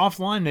 maybe we talked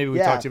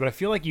to you, but I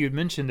feel like you had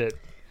mentioned it.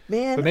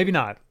 Man. But maybe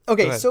not.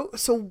 Okay,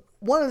 so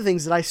one of the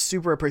things that I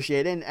super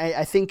appreciate, and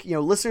I think,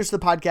 listeners to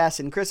the podcast,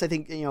 and Chris, I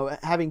think,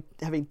 having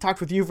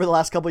talked with you for the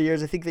last couple of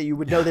years, I think that you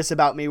would know this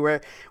about me,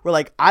 where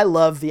like, I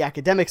love the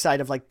academic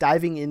side of like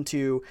diving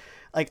into,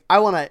 like, I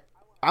want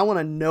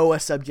to know a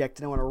subject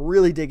and I want to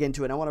really dig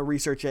into it. I want to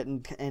research it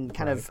and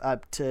kind of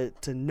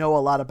to know a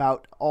lot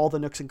about all the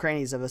nooks and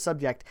crannies of a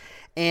subject.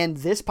 And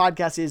this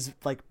podcast is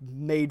like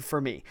made for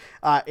me.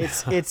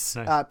 It's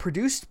nice.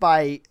 Produced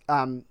by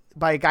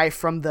a guy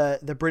from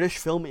the British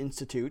Film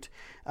Institute,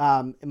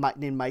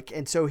 named Mike.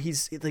 And so he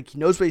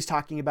knows what he's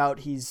talking about.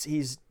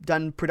 He's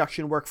done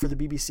production work for the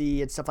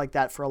BBC and stuff like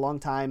that for a long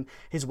time.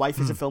 His wife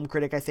is a film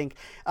critic, I think.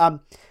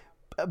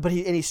 But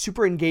he's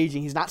super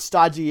engaging. He's not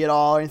stodgy at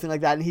all or anything like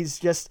that. And he's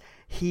just,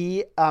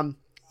 he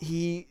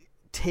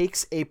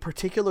takes a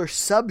particular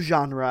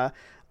subgenre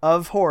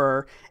of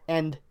horror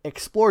and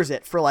explores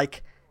it for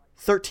like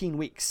 13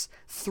 weeks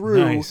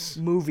through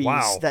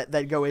movies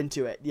that go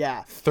into it.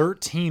 Yeah.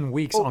 13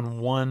 weeks on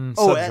one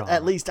subgenre.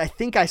 At least I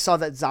think I saw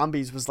that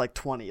zombies was like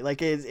 20.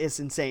 Like it's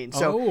insane.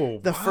 So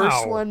the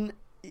first one,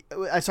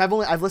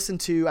 so I've listened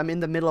to, I'm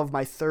in the middle of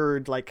my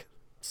 3rd like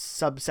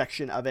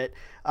subsection of it,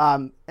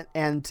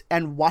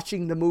 and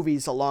watching the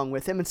movies along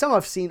with him, and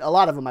a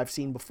lot of them I've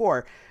seen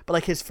before, but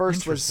like his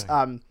first was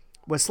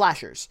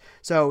slashers,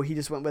 so he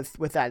just went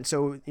with that. And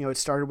so it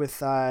started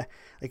with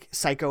like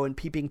Psycho and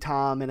Peeping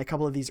Tom and a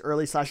couple of these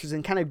early slashers,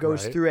 and kind of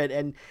goes through it,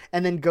 and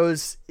then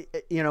goes,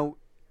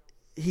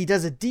 he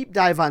does a deep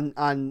dive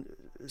on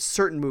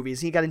certain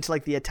movies. He got into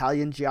like the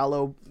Italian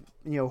giallo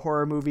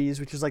horror movies,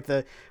 which is like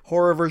the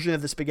horror version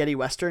of the spaghetti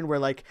western, where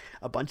like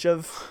a bunch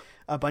of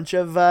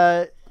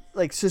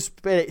like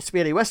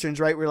spaghetti westerns,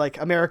 right? Where like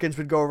Americans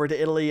would go over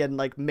to Italy and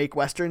like make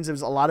westerns. It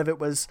was, a lot of it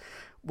was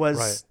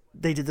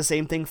they did the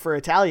same thing for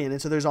Italian. And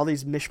so there's all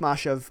these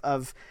mishmash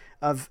of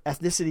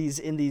ethnicities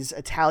in these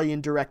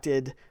Italian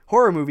directed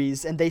horror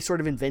movies. And they sort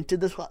of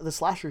invented the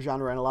slasher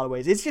genre in a lot of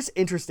ways. It's just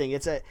interesting.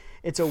 It's a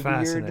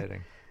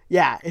weird,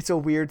 it's a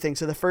weird thing.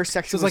 So the first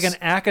section was like an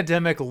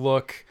academic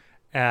look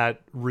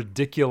at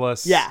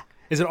ridiculous. Yeah.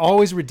 Is it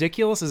always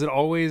ridiculous? Is it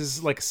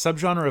always like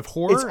subgenre of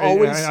horror? It's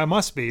always, I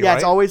must be. Yeah, right?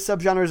 It's always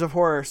subgenres of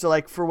horror. So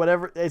like for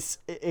whatever,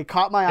 it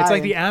caught my eye. It's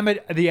like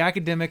the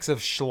academics of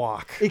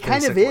schlock. It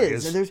kind of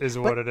is. Is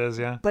what it is.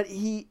 Yeah. But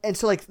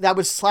so like that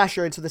was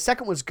slasher, and so the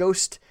second was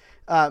ghost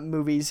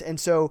movies, and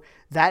so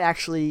that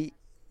actually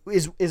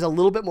is a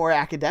little bit more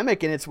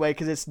academic in its way,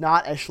 because it's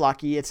not as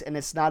schlocky.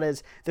 It's not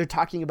as, they're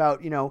talking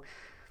about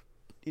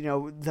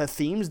the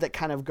themes that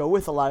kind of go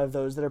with a lot of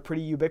those that are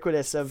pretty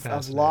ubiquitous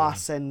of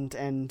loss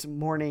and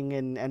mourning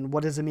and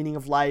what is the meaning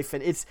of life.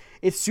 And it's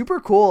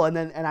super cool. And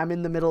I'm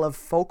in the middle of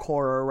folk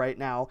horror right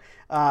now,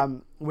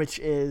 which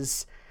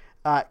is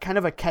kind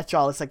of a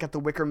catch-all. It's like got The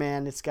Wicker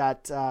Man. It's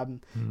got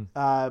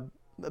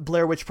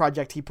Blair Witch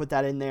Project. He put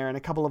that in there, and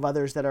a couple of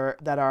others that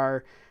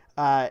are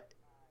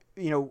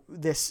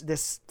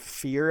this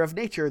fear of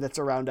nature that's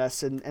around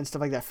us and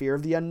stuff like that, fear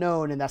of the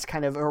unknown, and that's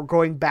kind of or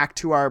going back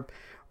to our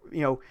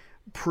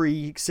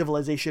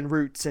pre-civilization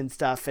roots and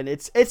stuff. And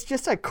it's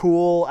just a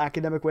cool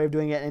academic way of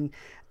doing it,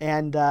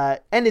 and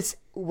it's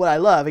what I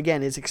love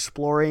again is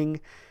exploring.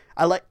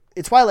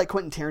 It's why I like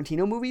Quentin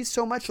Tarantino movies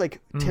so much. Like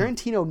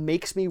Tarantino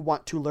makes me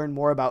want to learn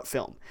more about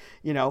film,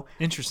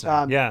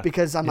 Interesting.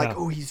 Because I'm like,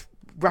 oh, he's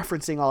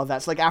referencing all of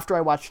that. So like after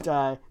I watched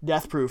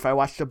Death Proof, I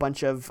watched a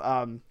bunch of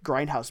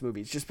Grindhouse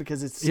movies just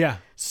because it's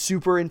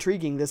super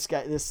intriguing.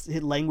 This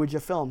language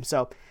of film.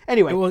 So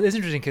anyway, well, it's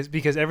interesting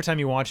because every time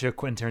you watch a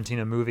Quentin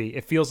Tarantino movie,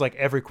 it feels like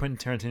every Quentin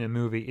Tarantino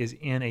movie is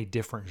in a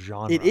different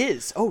genre. It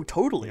is. Oh,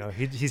 totally.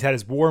 He's had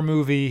his war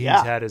movie. He's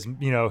had his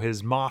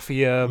his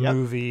mafia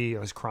movie,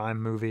 his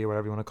crime movie, or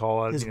whatever you want to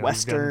call it. His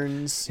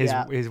westerns.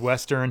 His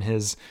western.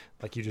 His,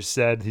 like you just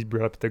said, he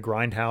brought up the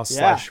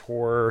Grindhouse /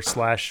 horror /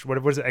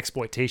 what is it,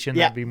 exploitation?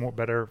 That'd be more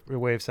better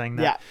way of saying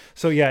that. Yeah.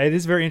 So it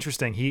is very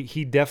interesting.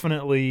 He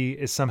definitely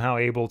is somehow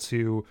able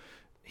to.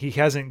 He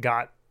hasn't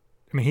got.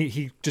 I mean,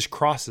 he just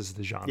crosses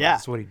the genre.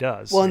 That's what he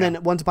does. Well, and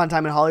then Once Upon a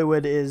Time in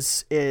Hollywood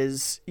is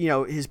his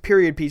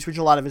period piece, which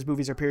a lot of his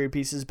movies are period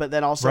pieces, but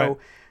then also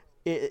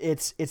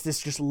it's this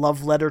just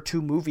love letter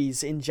to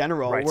movies in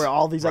general, where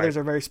all these others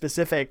are very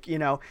specific.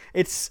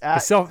 It's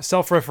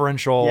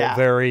self-referential,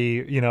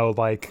 very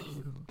like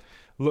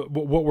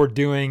what we're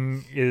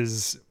doing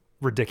is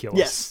ridiculous.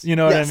 Yes, you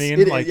know what I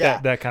mean, like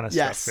that kind of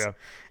stuff. Yeah.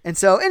 And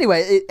so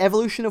anyway,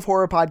 Evolution of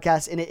Horror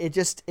podcast, and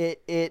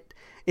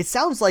it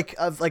sounds like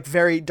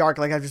very dark,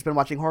 like I've just been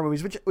watching horror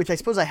movies, which I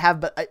suppose I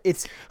have, but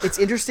it's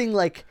interesting,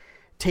 like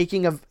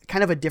taking a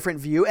kind of a different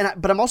view,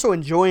 but I'm also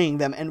enjoying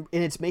them, and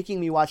it's making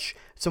me watch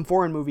some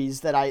foreign movies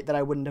that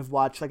I wouldn't have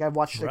watched. Like I've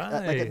watched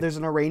there's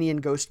an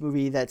Iranian ghost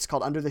movie that's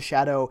called Under the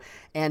Shadow,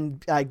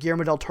 and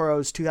Guillermo del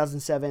Toro's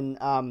 2007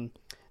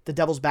 The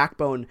Devil's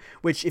Backbone,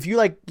 which if you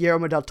like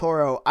Guillermo del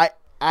Toro,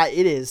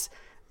 it is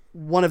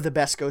one of the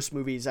best ghost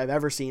movies I've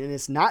ever seen, and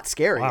it's not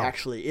scary.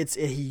 Actually.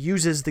 He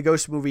uses the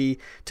ghost movie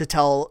to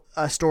tell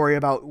a story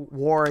about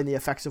war and the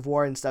effects of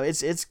war and stuff.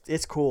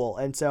 It's cool.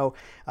 And so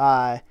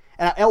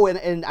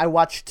and I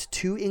watched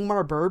 2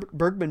 Ingmar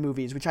Bergman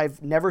movies, which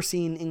I've never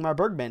seen Ingmar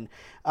Bergman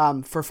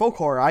for folk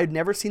horror. I'd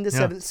never seen The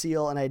Seventh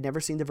Seal, and I'd never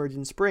seen The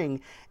Virgin Spring,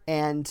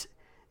 and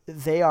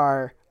they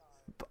are.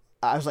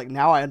 I was like,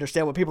 now I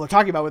understand what people are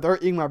talking about with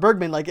Ingmar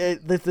Bergman. Like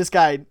this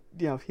guy,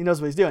 he knows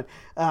what he's doing.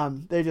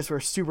 They just were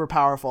super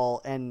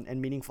powerful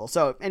and meaningful.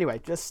 So anyway,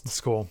 that's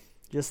cool.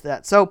 Just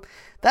that. So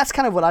that's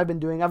kind of what I've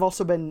been doing. I've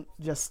also been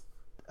just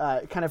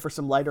kind of for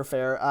some lighter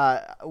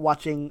fare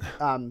watching.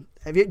 I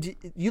think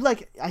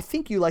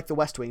you like The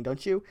West Wing,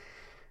 don't you?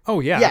 Oh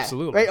yeah,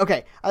 absolutely. Right.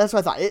 Okay. That's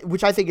what I thought.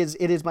 Which I think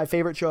it is my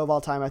favorite show of all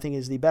time. I think it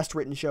is the best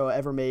written show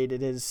ever made.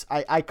 It is.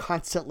 I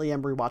constantly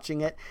am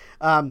rewatching it.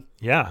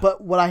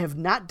 But what I have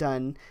not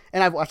done,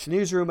 and I've watched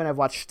Newsroom, and I've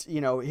watched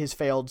his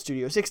failed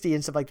Studio 60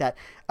 and stuff like that.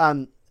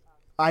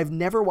 I've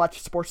never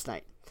watched Sports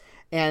Night,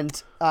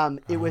 and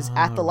it was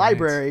at the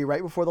library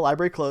right before the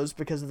library closed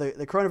because of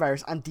the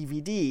coronavirus on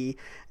DVD,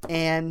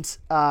 and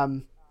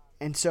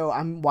so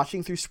I'm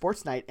watching through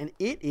Sports Night, and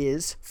it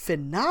is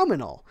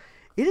phenomenal.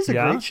 It is a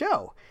great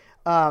show.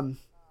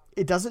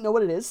 It doesn't know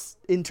what it is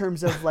in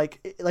terms of like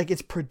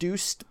it's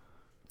produced.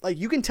 Like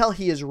you can tell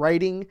he is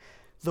writing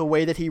the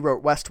way that he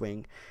wrote West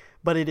Wing,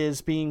 but it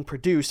is being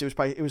produced.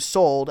 It was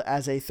sold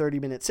as a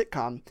 30-minute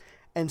sitcom.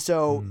 And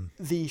so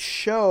the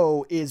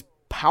show is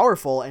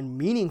powerful and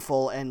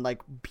meaningful and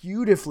like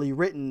beautifully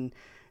written,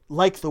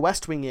 like The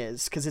West Wing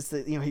is, because it's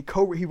he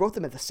wrote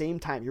them at the same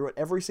time. He wrote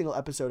every single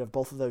episode of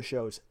both of those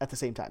shows at the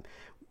same time.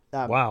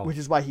 Which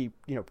is why he,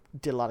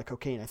 did a lot of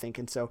cocaine, I think.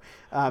 And so,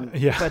 but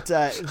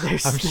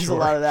there's a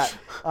lot of that.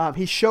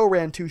 He show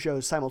ran 2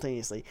 shows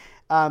simultaneously.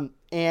 But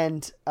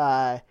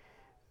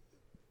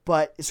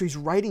so he's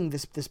writing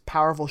this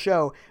powerful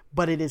show,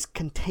 but it is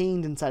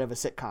contained inside of a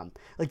sitcom.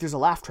 Like there's a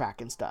laugh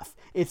track and stuff.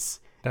 It's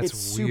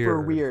super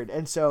weird.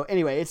 And so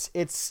anyway,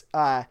 it's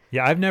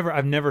I've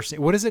never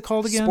seen, what is it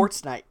called again?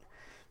 Sports Night.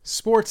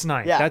 Sports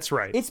Night. Yeah. That's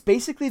right. It's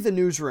basically the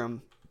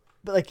Newsroom.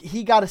 But like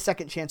he got a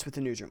second chance with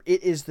the Newsroom.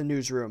 It is the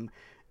Newsroom,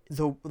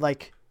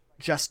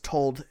 just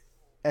told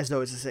as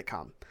though it's a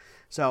sitcom.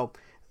 So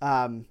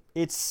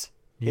it's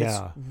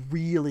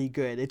really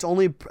good. It's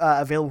only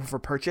available for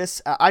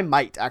purchase. I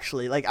might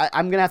actually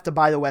I'm gonna have to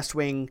buy The West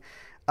Wing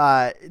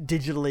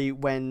digitally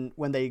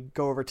when they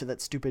go over to that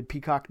stupid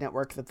Peacock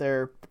network that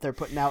they're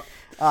putting out.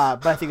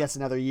 But I think that's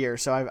another year,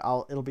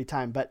 so it'll be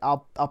time. But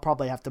I'll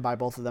probably have to buy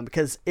both of them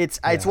because it's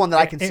one that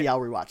I can see I'll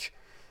rewatch.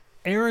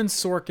 Aaron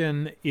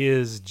Sorkin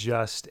is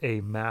just a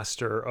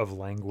master of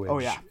language. Oh,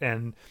 yeah.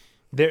 And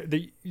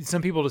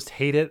some people just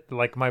hate it.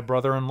 Like my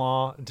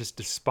brother-in-law just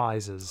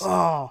despises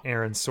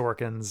Aaron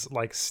Sorkin's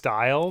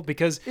style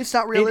because it's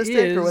not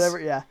realistic or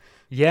whatever.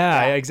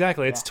 Yeah,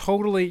 exactly. It's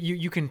totally,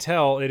 you can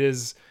tell it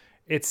is,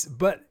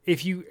 but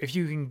if you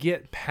can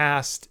get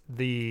past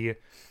the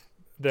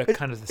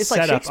kind of the it's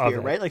setup like Shakespeare, of it.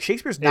 right? Like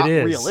Shakespeare's not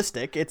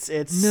realistic. It's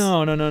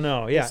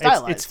no. Yeah,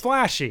 it's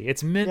flashy.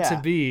 It's meant to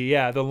be.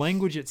 Yeah, the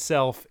language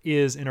itself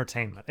is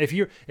entertainment. If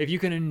you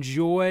can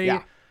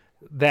enjoy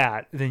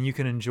that, then you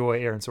can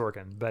enjoy Aaron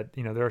Sorkin. But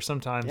there are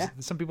sometimes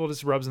some people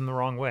just rubs him the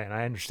wrong way, and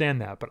I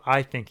understand that. But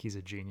I think he's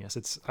a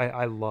genius.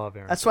 I love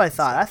Aaron. That's what I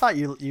thought. I thought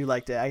you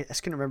liked it. I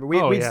just couldn't remember. We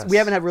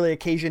haven't had really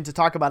occasion to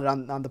talk about it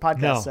on the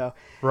podcast. No. So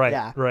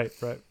right.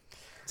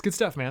 It's good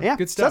stuff, man. Yeah,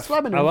 good stuff. So that's what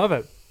I've been doing. I love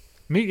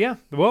it.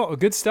 Well,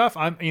 good stuff.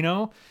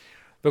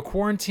 The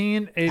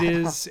quarantine,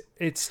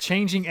 it's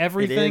changing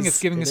everything.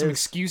 It's giving us some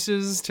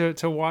excuses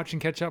to watch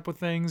and catch up with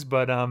things,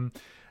 but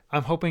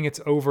I'm hoping it's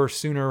over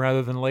sooner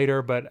rather than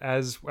later. But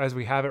as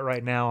we have it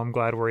right now, I'm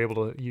glad we're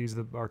able to use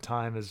our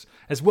time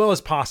as well as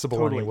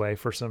possible anyway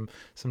for some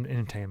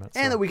entertainment.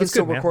 And that we can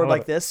still record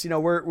like this.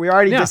 We're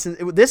already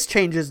distant. This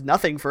changes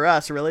nothing for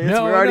us, really.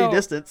 We're already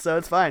distant, so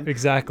it's fine.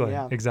 Exactly.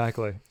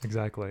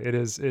 It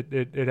is.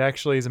 It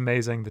actually is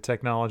amazing. The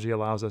technology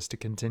allows us to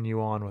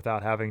continue on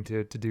without having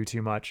to do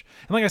too much.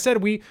 And like I said,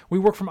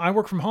 I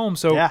work from home,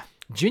 so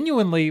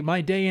genuinely, my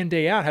day in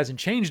day out hasn't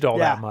changed all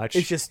that much.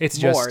 It's just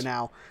more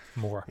now.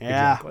 More.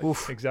 Yeah.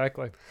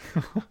 Exactly.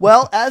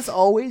 Well, as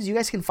always, you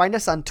guys can find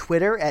us on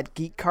Twitter at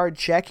Geek Card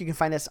Check. You can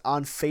find us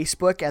on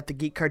Facebook at the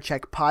Geek Card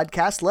Check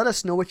Podcast. Let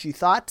us know what you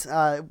thought.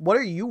 What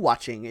are you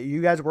watching?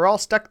 You guys, we're all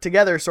stuck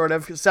together, sort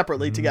of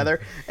separately together,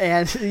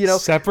 and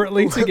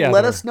separately together.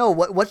 Let us know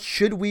what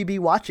should we be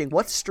watching?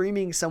 What's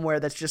streaming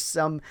somewhere that's just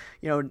some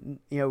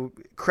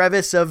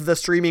crevice of the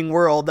streaming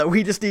world that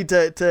we just need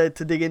to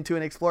dig into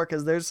and explore,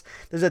 because there's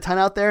a ton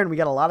out there and we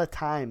got a lot of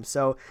time.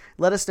 So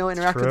let us know,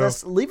 interact with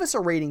us, leave us a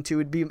rating too.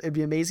 It'd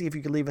be amazing if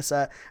you could leave us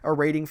a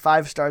rating.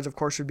 5 stars, of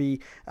course, would be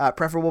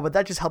preferable, but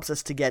that just helps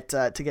us to get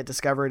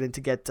discovered and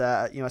to get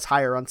us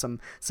higher on some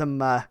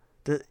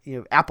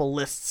Apple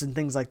lists and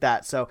things like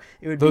that. So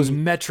it would those be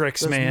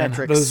metrics, man.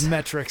 Those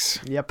metrics.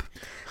 Yep.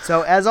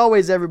 So as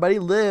always, everybody,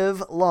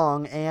 live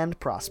long and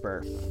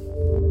prosper.